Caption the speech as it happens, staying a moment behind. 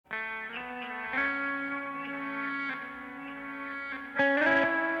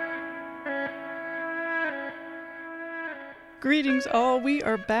Greetings all, we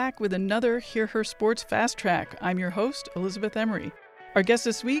are back with another Hear Her Sports Fast Track. I'm your host, Elizabeth Emery. Our guest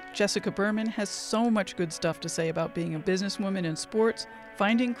this week, Jessica Berman, has so much good stuff to say about being a businesswoman in sports,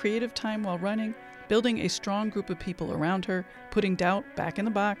 finding creative time while running, building a strong group of people around her, putting doubt back in the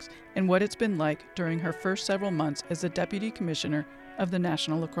box, and what it's been like during her first several months as the Deputy Commissioner of the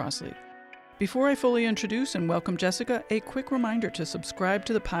National Lacrosse League. Before I fully introduce and welcome Jessica, a quick reminder to subscribe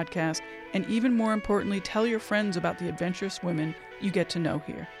to the podcast and even more importantly, tell your friends about the adventurous women you get to know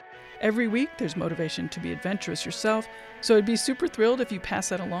here. Every week, there's motivation to be adventurous yourself, so I'd be super thrilled if you pass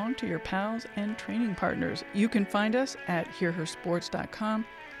that along to your pals and training partners. You can find us at hearhersports.com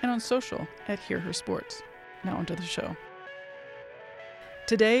and on social at hearhersports. Now onto the show.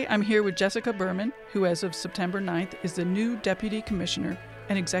 Today, I'm here with Jessica Berman, who as of September 9th is the new Deputy Commissioner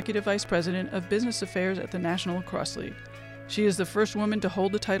and Executive Vice President of Business Affairs at the National Lacrosse League. She is the first woman to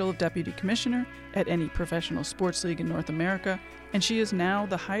hold the title of Deputy Commissioner at any professional sports league in North America, and she is now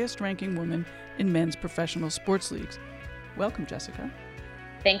the highest-ranking woman in men's professional sports leagues. Welcome, Jessica.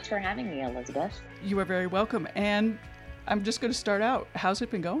 Thanks for having me, Elizabeth. You are very welcome, and I'm just going to start out. How's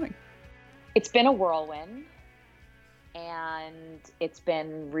it been going? It's been a whirlwind, and it's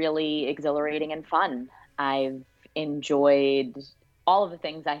been really exhilarating and fun. I've enjoyed all of the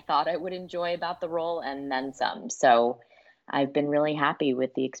things I thought I would enjoy about the role and then some. So I've been really happy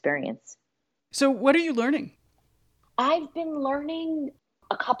with the experience. So what are you learning? I've been learning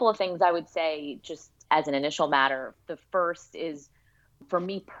a couple of things, I would say, just as an initial matter. The first is, for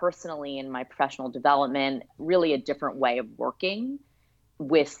me personally in my professional development, really a different way of working,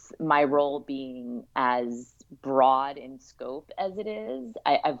 with my role being as broad in scope as it is.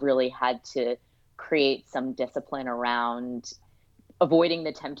 I've really had to create some discipline around avoiding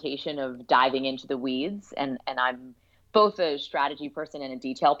the temptation of diving into the weeds. And I'm both a strategy person and a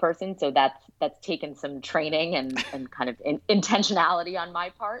detail person. So that's taken some training and kind of intentionality on my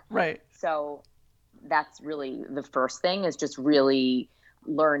part. Right. So that's really the first thing, is just really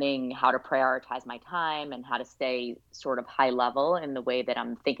learning how to prioritize my time and how to stay sort of high level in the way that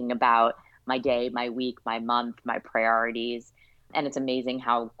I'm thinking about my day, my week, my month, my priorities. And it's amazing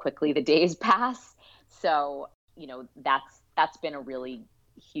how quickly the days pass. So, that's been a really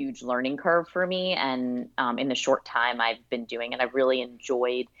huge learning curve for me. And in the short time I've been doing it, I've really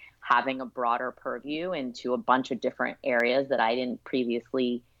enjoyed having a broader purview into a bunch of different areas that I didn't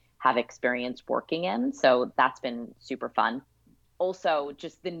previously have experience working in. So that's been super fun. Also,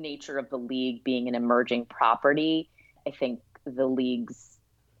 just the nature of the league being an emerging property, I think the league's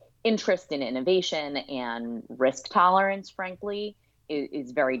interest in innovation and risk tolerance, frankly,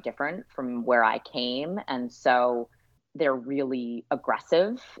 is very different from where I came. And so they're really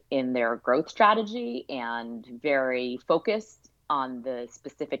aggressive in their growth strategy and very focused on the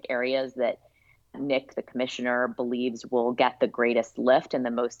specific areas that Nick, the commissioner, believes will get the greatest lift and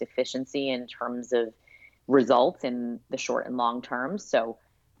the most efficiency in terms of results in the short and long term. So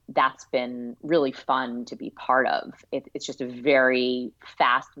that's been really fun to be part of. It's just a very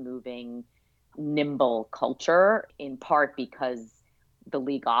fast-moving, nimble culture, in part because the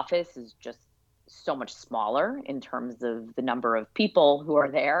league office is just so much smaller in terms of the number of people who are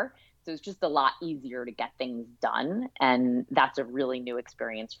there. So it's just a lot easier to get things done. And that's a really new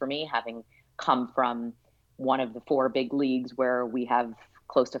experience for me, having come from one of the four big leagues where we have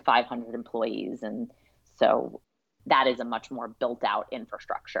close to 500 employees. And so that is a much more built out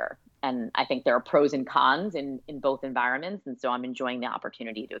infrastructure. And I think there are pros and cons in both environments. And so I'm enjoying the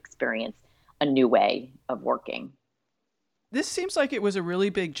opportunity to experience a new way of working. This seems like it was a really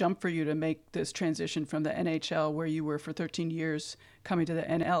big jump for you to make this transition from the NHL, where you were for 13 years, coming to the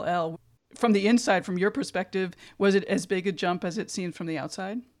NLL. From the inside, from your perspective, was it as big a jump as it seemed from the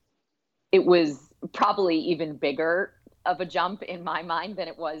outside? It was probably even bigger of a jump in my mind than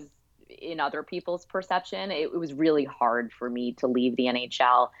it was in other people's perception. It was really hard for me to leave the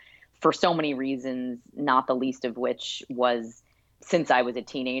NHL for so many reasons, not the least of which was, since I was a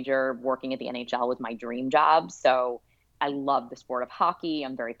teenager, working at the NHL was my dream job. So I love the sport of hockey.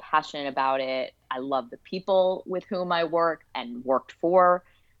 I'm very passionate about it. I love the people with whom I work and worked for.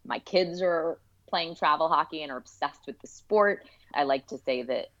 My kids are playing travel hockey and are obsessed with the sport. I like to say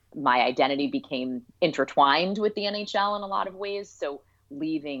that my identity became intertwined with the NHL in a lot of ways. So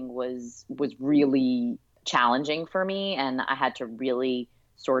leaving was really challenging for me. And I had to really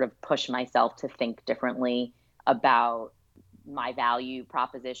sort of push myself to think differently about my value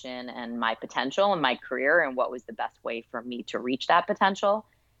proposition and my potential and my career and what was the best way for me to reach that potential.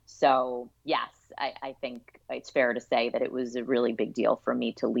 So yes, I think it's fair to say that it was a really big deal for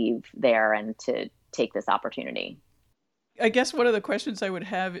me to leave there and to take this opportunity. I guess one of the questions I would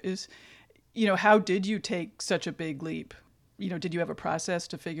have is, how did you take such a big leap? Did you have a process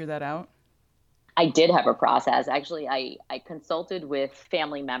to figure that out? I did have a process. Actually, I consulted with a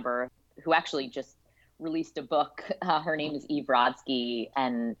family member who actually just released a book. Her name is Eve Rodsky,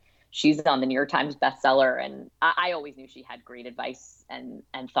 and she's on the New York Times bestseller. And I always knew she had great advice and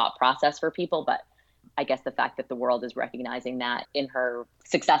thought process for people. But I guess the fact that the world is recognizing that in her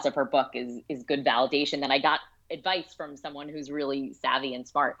success of her book is good validation. And I got advice from someone who's really savvy and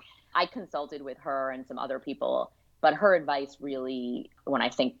smart. I consulted with her and some other people, but her advice really, when I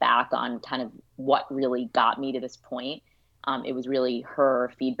think back on kind of what really got me to this point, it was really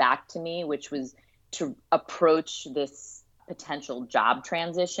her feedback to me, which was to approach this potential job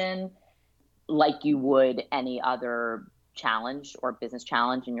transition like you would any other challenge or business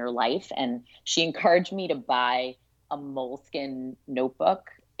challenge in your life. And she encouraged me to buy a Moleskine notebook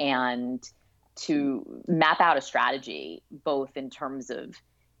and to map out a strategy, both in terms of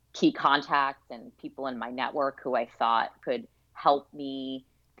key contacts and people in my network who I thought could help me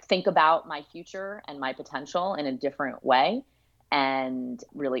think about my future and my potential in a different way, and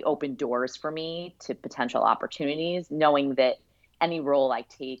really open doors for me to potential opportunities, knowing that any role I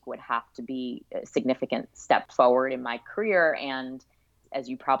take would have to be a significant step forward in my career. And as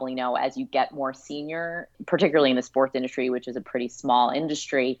you probably know, as you get more senior, particularly in the sports industry, which is a pretty small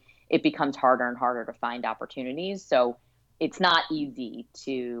industry, it becomes harder and harder to find opportunities. So it's not easy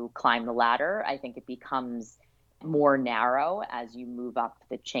to climb the ladder. I think it becomes more narrow as you move up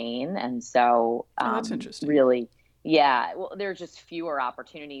the chain. And so that's interesting. Really, yeah, well, there's just fewer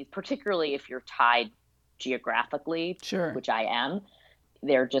opportunities, particularly if you're tied geographically, sure, which I am.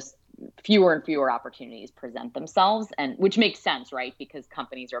 There are just fewer and fewer opportunities present themselves, and which makes sense, right? Because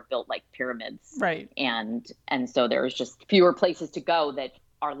companies are built like pyramids. Right. And so there's just fewer places to go that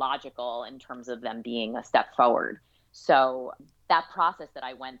are logical in terms of them being a step forward. So that process that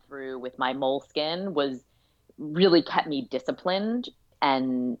I went through with my Moleskine was really kept me disciplined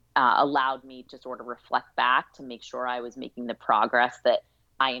and allowed me to sort of reflect back to make sure I was making the progress that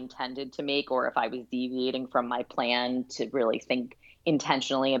I intended to make, or if I was deviating from my plan, to really think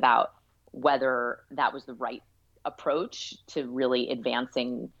intentionally about whether that was the right approach to really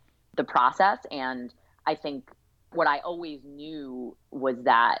advancing the process. And I think what I always knew was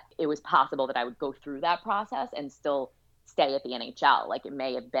that it was possible that I would go through that process and still stay at the NHL. Like, it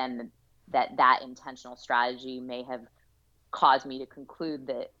may have been that intentional strategy may have caused me to conclude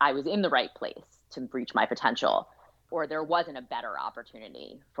that I was in the right place to reach my potential, or there wasn't a better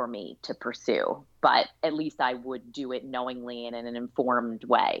opportunity for me to pursue, but at least I would do it knowingly and in an informed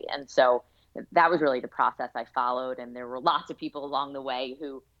way. And so that was really the process I followed. And there were lots of people along the way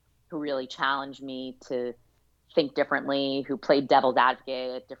who really challenged me to think differently, who played devil's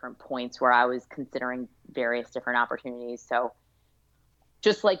advocate at different points where I was considering various different opportunities. So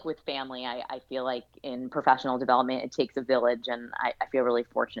just like with family, I feel like in professional development, it takes a village. And I feel really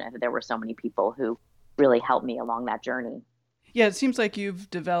fortunate that there were so many people who really helped me along that journey. Yeah, it seems like you've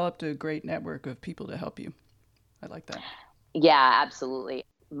developed a great network of people to help you. I like that. Yeah, absolutely.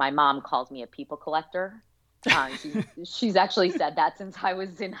 My mom calls me a people collector. She's actually said that since I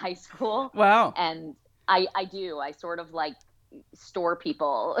was in high school. Wow. And I do. I sort of like store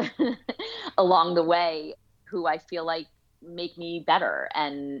people along the way who I feel like make me better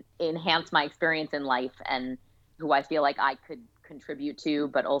and enhance my experience in life, and who I feel like I could contribute to,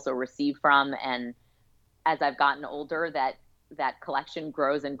 but also receive from. And as I've gotten older, that collection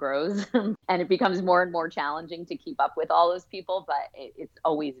grows and grows and it becomes more and more challenging to keep up with all those people. But it's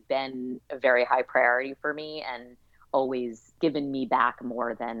always been a very high priority for me, and always given me back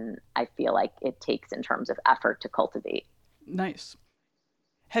more than I feel like it takes in terms of effort to cultivate. Nice.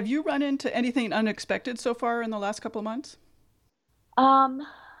 Have you run into anything unexpected so far in the last couple of months?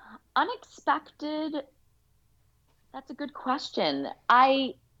 Unexpected. That's a good question.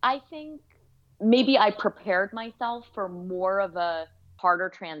 I think maybe I prepared myself for more of a harder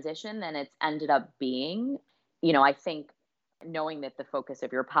transition than it's ended up being. I think knowing that the focus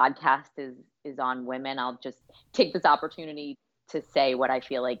of your podcast is on women, I'll just take this opportunity to say what I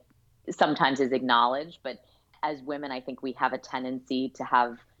feel like sometimes is acknowledged. But as women, I think we have a tendency to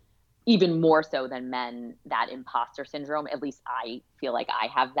have, even more so than men, that imposter syndrome. At least I feel like I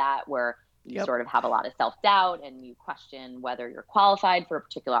have that, where you sort of have a lot of self-doubt and you question whether you're qualified for a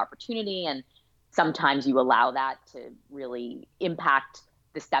particular opportunity. And sometimes you allow that to really impact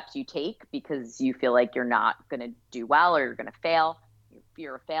the steps you take because you feel like you're not going to do well, or you're going to fail, you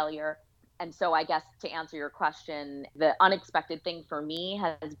fear of failure. And so I guess to answer your question, the unexpected thing for me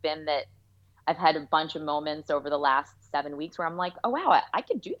has been that I've had a bunch of moments over the last 7 weeks where I'm like, oh, wow, I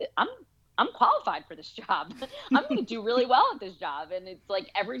could do this. I'm qualified for this job. I'm going to do really well at this job. And it's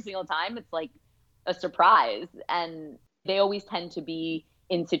like every single time it's like a surprise. And They always tend to be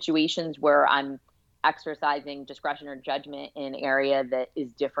in situations where I'm exercising discretion or judgment in an area that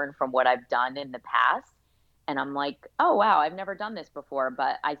is different from what I've done in the past. And I'm like, oh, wow, I've never done this before,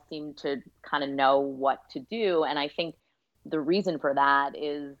 but I seem to kind of know what to do. And I think the reason for that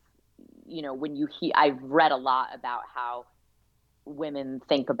is, when I've read a lot about how women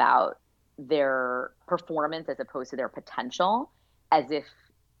think about their performance as opposed to their potential, as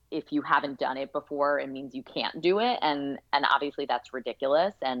if you haven't done it before, it means you can't do it. And obviously that's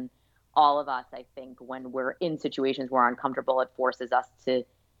ridiculous. And all of us, I think, when we're in situations where we're uncomfortable, it forces us to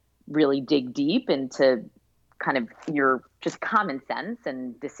really dig deep into kind of your just common sense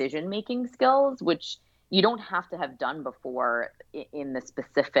and decision-making skills, which you don't have to have done before in the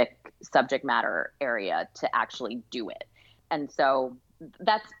specific subject matter area to actually do it. And so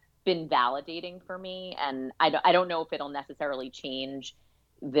that's been validating for me. And I don't know if it'll necessarily change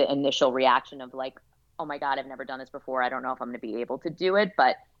the initial reaction of like, oh my God, I've never done this before. I don't know if I'm going to be able to do it.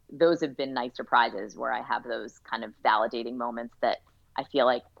 But those have been nice surprises where I have those kind of validating moments that I feel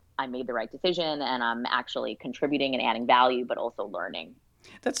like I made the right decision and I'm actually contributing and adding value, but also learning.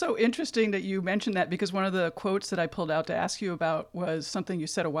 That's so interesting that you mentioned that, because one of the quotes that I pulled out to ask you about was something you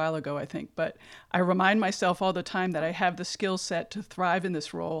said a while ago, I think. But I remind myself all the time that I have the skill set to thrive in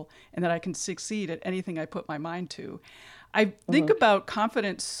this role and that I can succeed at anything I put my mind to. I think about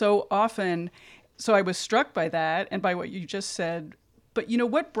confidence so often. So I was struck by that and by what you just said. But,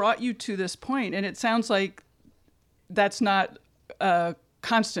 what brought you to this point? And it sounds like that's not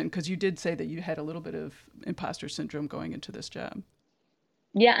constant, because you did say that you had a little bit of imposter syndrome going into this job.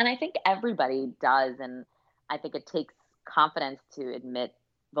 Yeah, and I think everybody does. And I think it takes confidence to admit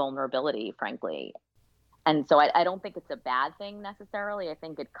vulnerability, frankly. And so I don't think it's a bad thing necessarily. I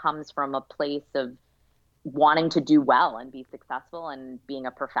think it comes from a place of wanting to do well and be successful and being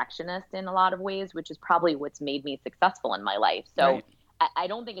a perfectionist in a lot of ways, which is probably what's made me successful in my life. So Right. I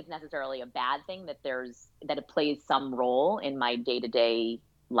don't think it's necessarily a bad thing that it plays some role in my day-to-day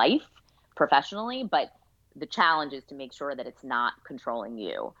life professionally, but the challenge is to make sure that it's not controlling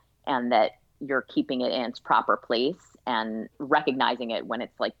you and that you're keeping it in its proper place and recognizing it when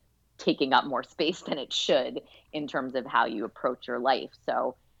it's like taking up more space than it should in terms of how you approach your life.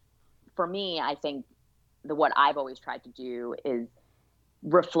 So for me, I think what I've always tried to do is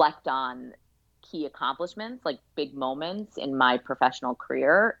reflect on key accomplishments, like big moments in my professional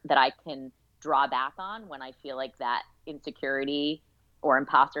career that I can draw back on when I feel like that insecurity or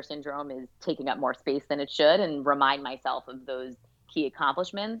imposter syndrome is taking up more space than it should, and remind myself of those key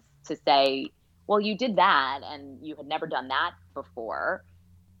accomplishments to say, well, you did that and you had never done that before.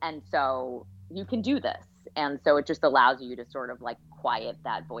 And so you can do this. And so it just allows you to sort of like quiet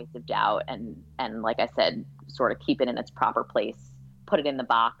that voice of doubt and like I said, sort of keep it in its proper place, put it in the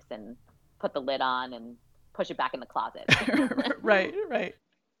box and put the lid on and push it back in the closet. Right.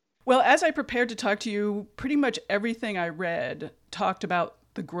 Well, as I prepared to talk to you, pretty much everything I read talked about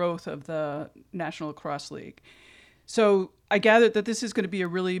the growth of the National Lacrosse League. So I gathered that this is going to be a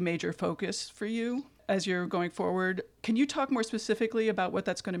really major focus for you as you're going forward. Can you talk more specifically about what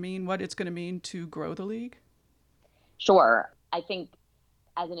that's going to mean, what it's going to mean to grow the league? Sure. I think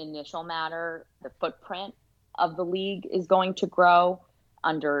as an initial matter, the footprint of the league is going to grow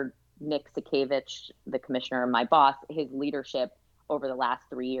under Nick Sakiewicz, the commissioner, my boss. His leadership over the last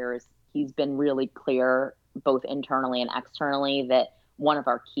 3 years, he's been really clear, both internally and externally, that one of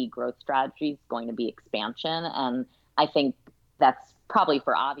our key growth strategies is going to be expansion. And I think that's probably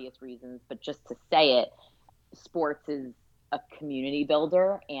for obvious reasons, but just to say it, sports is a community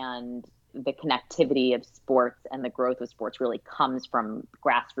builder, and the connectivity of sports and the growth of sports really comes from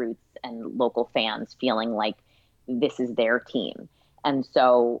grassroots and local fans feeling like this is their team. And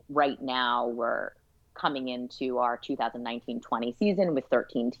so right now we're coming into our 2019-20 season with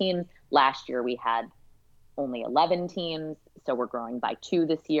 13 teams. Last year we had only 11 teams. So we're growing by 2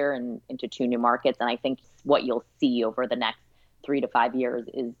 this year and into 2 new markets. And I think what you'll see over the next 3 to 5 years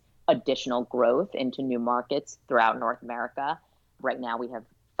is additional growth into new markets throughout North America. Right now we have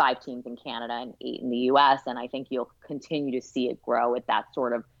 5 teams in Canada and 8 in the US. And I think you'll continue to see it grow at that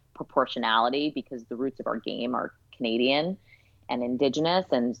sort of proportionality because the roots of our game are Canadian and Indigenous.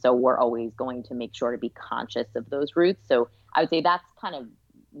 And so we're always going to make sure to be conscious of those roots. So I would say that's kind of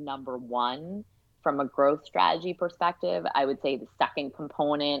number one from a growth strategy perspective. I would say the second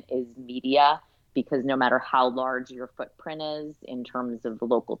component is media, because no matter how large your footprint is in terms of the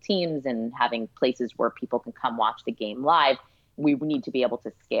local teams and having places where people can come watch the game live, we need to be able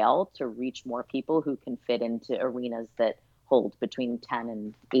to scale to reach more people who can fit into arenas that hold between 10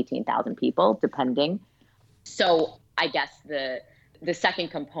 and 18,000 people, depending. So I guess the The second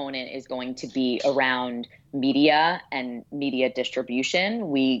component is going to be around media and media distribution.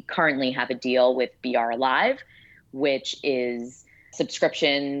 We currently have a deal with BR Live, which is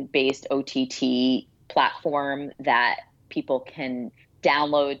subscription-based OTT platform that people can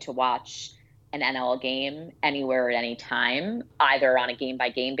download to watch an NL game anywhere at any time, either on a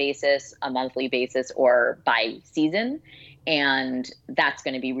game-by-game basis, a monthly basis, or by season. And that's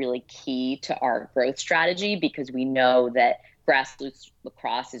going to be really key to our growth strategy because we know that grassroots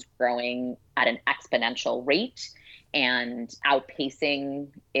lacrosse is growing at an exponential rate and outpacing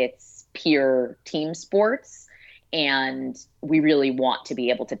its peer team sports. And we really want to be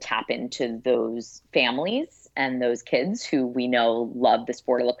able to tap into those families and those kids who we know love the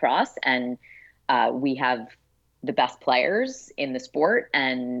sport of lacrosse. And we have the best players in the sport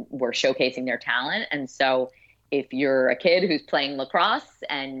and we're showcasing their talent. And so if you're a kid who's playing lacrosse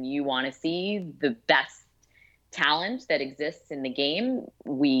and you want to see the best talent that exists in the game,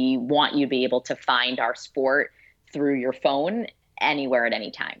 we want you to be able to find our sport through your phone anywhere at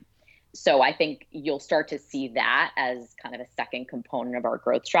any time. So I think you'll start to see that as kind of a second component of our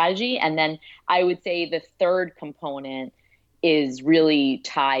growth strategy. And then I would say the third component is really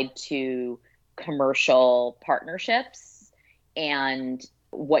tied to commercial partnerships. And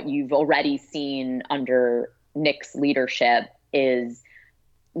what you've already seen under Nick's leadership is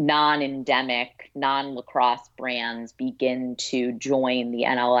non-endemic, non-lacrosse brands begin to join the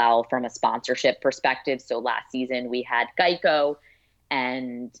NLL from a sponsorship perspective. So last season we had Geico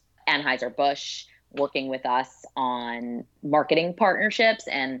and Anheuser-Busch working with us on marketing partnerships.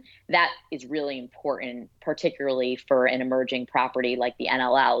 And that is really important, particularly for an emerging property like the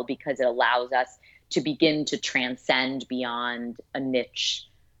NLL, because it allows us to begin to transcend beyond a niche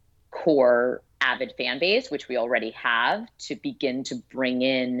core avid fan base, which we already have, to begin to bring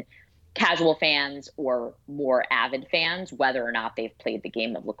in casual fans or more avid fans, whether or not they've played the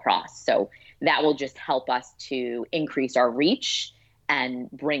game of lacrosse. So that will just help us to increase our reach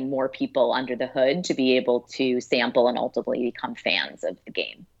and bring more people under the hood to be able to sample and ultimately become fans of the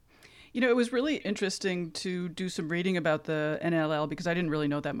game. You know, it was really interesting to do some reading about the NLL because I didn't really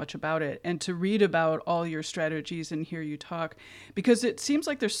know that much about it, and to read about all your strategies and hear you talk, because it seems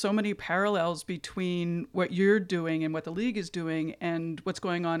like there's so many parallels between what you're doing and what the league is doing and what's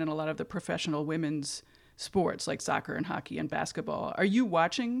going on in a lot of the professional women's sports like soccer and hockey and basketball. Are you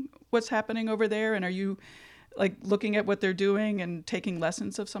watching what's happening over there, and are you like looking at what they're doing and taking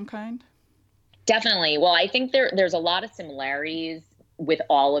lessons of some kind? Definitely. Well, I think there's a lot of similarities with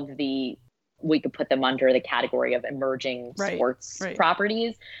all of the, we could put them under the category of emerging sports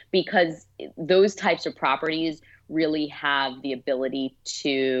properties, because those types of properties really have the ability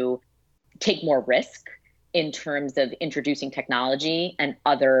to take more risk in terms of introducing technology and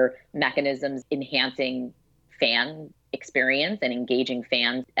other mechanisms enhancing fan experience and engaging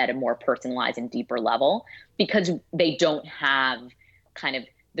fans at a more personalized and deeper level, because they don't have kind of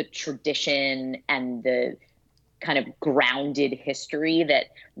the tradition and the kind of grounded history that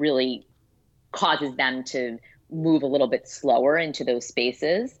really causes them to move a little bit slower into those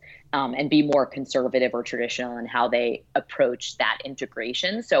spaces and be more conservative or traditional in how they approach that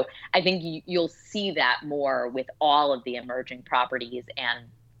integration. So I think you'll see that more with all of the emerging properties. And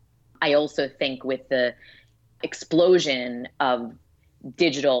I also think with the explosion of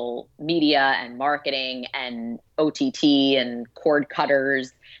digital media and marketing and OTT and cord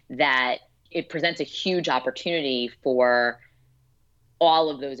cutters, that it presents a huge opportunity for all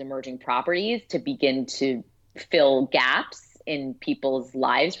of those emerging properties to begin to fill gaps in people's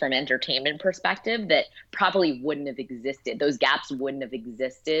lives from an entertainment perspective that probably wouldn't have existed. Those gaps wouldn't have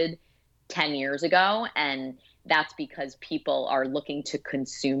existed 10 years ago. And that's because people are looking to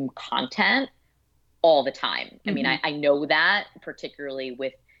consume content all the time. Mm-hmm. I mean, I know that particularly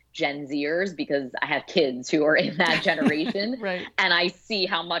with Gen Zers, because I have kids who are in that generation. Right. And I see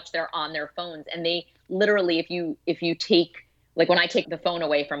how much they're on their phones. And they literally, if you take, like when I take the phone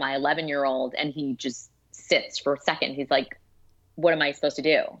away from my 11-year-old and he just sits for a second, he's like, what am I supposed to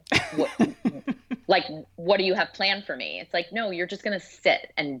do? What do you have planned for me? It's like, no, you're just going to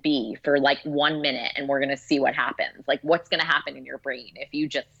sit and be for like 1 minute and we're going to see what happens. Like, what's going to happen in your brain if you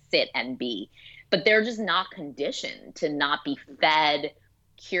just sit and be? But they're just not conditioned to not be fed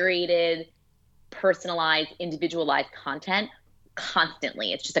curated, personalized, individualized content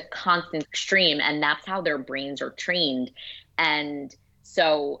constantly. It's just a constant stream, and that's how their brains are trained. And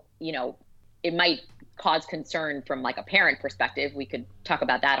so, you know, it might cause concern from like a parent perspective. We could talk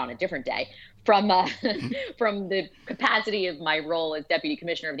about that on a different day. From from the capacity of my role as deputy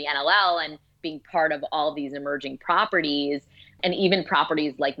commissioner of the NLL and being part of all these emerging properties, and even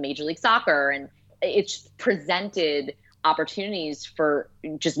properties like Major League Soccer, and it's presented opportunities for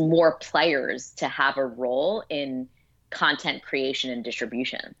just more players to have a role in content creation and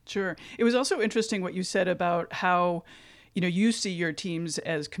distribution. Sure. It was also interesting what you said about how, you see your teams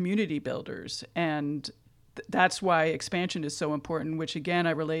as community builders, and that's why expansion is so important, which again,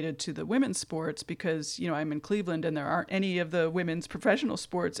 I related to the women's sports because, I'm in Cleveland and there aren't any of the women's professional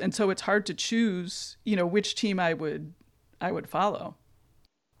sports. And so it's hard to choose, which team I would follow.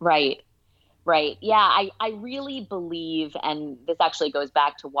 Right. Right. Yeah, I really believe, and this actually goes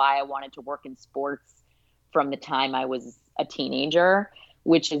back to why I wanted to work in sports from the time I was a teenager,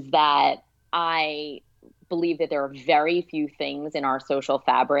 which is that I believe that there are very few things in our social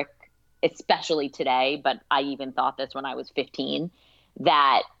fabric, especially today, but I even thought this when I was 15,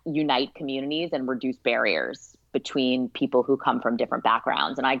 that unite communities and reduce barriers between people who come from different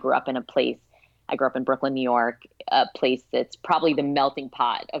backgrounds. And I grew up in Brooklyn, New York, a place that's probably the melting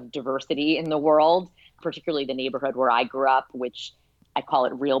pot of diversity in the world, particularly the neighborhood where I grew up, which I call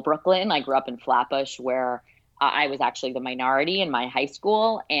it real Brooklyn. I grew up in Flatbush, where I was actually the minority in my high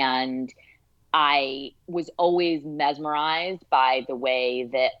school. And I was always mesmerized by the way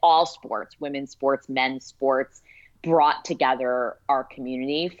that all sports, women's sports, men's sports, brought together our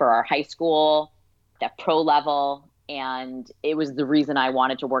community for our high school, at pro level. And it was the reason I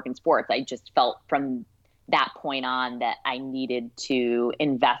wanted to work in sports. I just felt from that point on that I needed to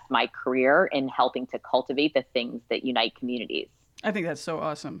invest my career in helping to cultivate the things that unite communities. I think that's so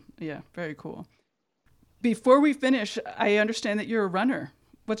awesome. Yeah, very cool. Before we finish, I understand that you're a runner.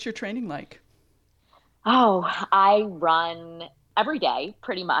 What's your training like? Oh, I run every day,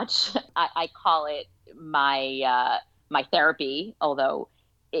 pretty much. I call it my therapy, although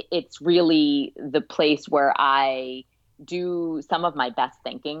it's really the place where I do some of my best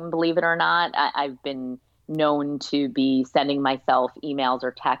thinking, believe it or not. I've been known to be sending myself emails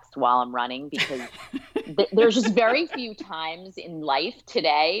or texts while I'm running because there's just very few times in life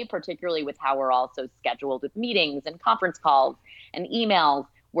today, particularly with how we're all so scheduled with meetings and conference calls and emails,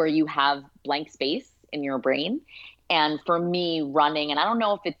 where you have blank space in your brain. And for me, running, and I don't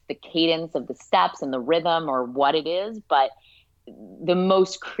know if it's the cadence of the steps and the rhythm or what it is, but the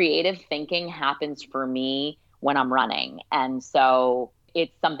most creative thinking happens for me when I'm running. And so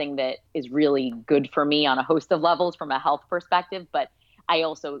it's something that is really good for me on a host of levels from a health perspective. But I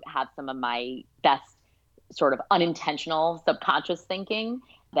also have some of my best sort of unintentional subconscious thinking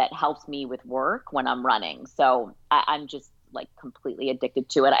that helps me with work when I'm running. So I'm just like completely addicted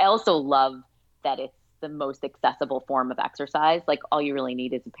to it. I also love that it's the most accessible form of exercise. Like all you really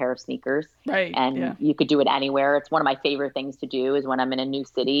need is a pair of sneakers. Right. And you could do it anywhere. It's one of my favorite things to do is when I'm in a new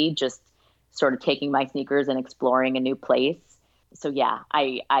city, just sort of taking my sneakers and exploring a new place. So yeah,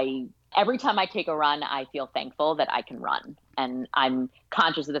 I every time I take a run, I feel thankful that I can run. And I'm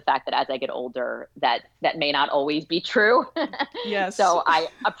conscious of the fact that as I get older, that may not always be true. Yes. So I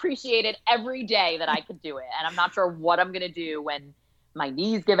appreciate it every day that I can do it. And I'm not sure what I'm going to do when my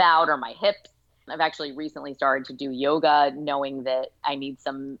knees give out or my hips. I've actually recently started to do yoga, knowing that I need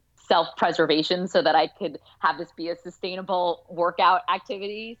some self-preservation so that I could have this be a sustainable workout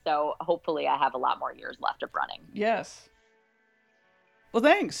activity. So hopefully I have a lot more years left of running. Yes. Well,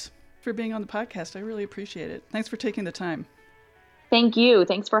 thanks for being on the podcast. I really appreciate it. Thanks for taking the time. Thank you.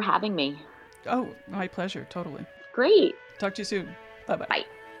 Thanks for having me. Oh, my pleasure. Totally. Great. Talk to you soon. Bye-bye. Bye.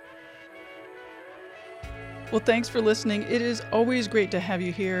 Well, thanks for listening. It is always great to have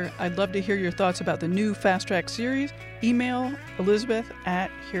you here. I'd love to hear your thoughts about the new Fast Track series. Email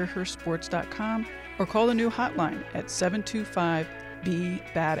Elizabeth@hearhersports.com or call the new hotline at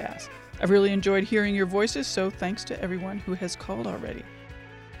 725-BE-BADASS. I've really enjoyed hearing your voices, so thanks to everyone who has called already.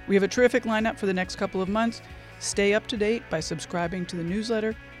 We have a terrific lineup for the next couple of months. Stay up to date by subscribing to the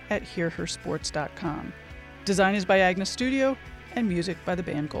newsletter at hearhersports.com. Design is by Agnes Studio and music by the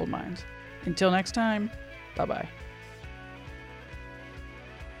band Goldmines. Until next time, bye-bye.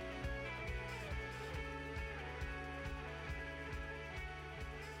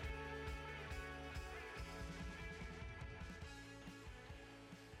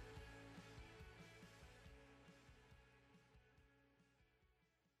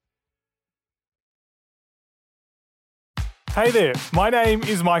 Hey there, my name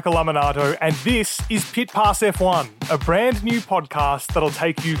is Michael Laminato, and this is Pit Pass F1, a brand new podcast that'll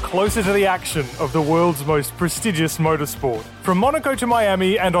take you closer to the action of the world's most prestigious motorsport. From Monaco to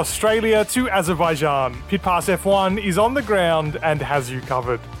Miami and Australia to Azerbaijan, Pit Pass F1 is on the ground and has you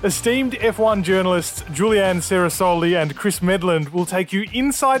covered. Esteemed F1 journalists Julianne Cerasoli and Chris Medland will take you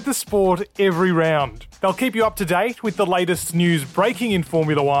inside the sport every round. They'll keep you up to date with the latest news breaking in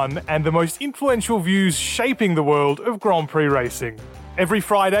Formula One and the most influential views shaping the world of Grand Prix racing. Every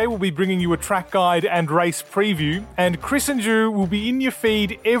Friday, we'll be bringing you a track guide and race preview, and Chris and Ju will be in your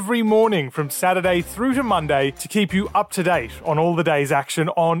feed every morning from Saturday through to Monday to keep you up to date on all the day's action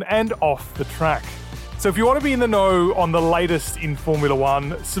on and off the track. So if you want to be in the know on the latest in Formula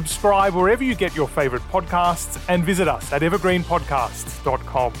One, subscribe wherever you get your favourite podcasts and visit us at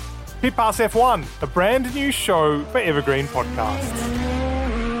evergreenpodcasts.com. Pit Pass F1, a brand new show for Evergreen Podcasts.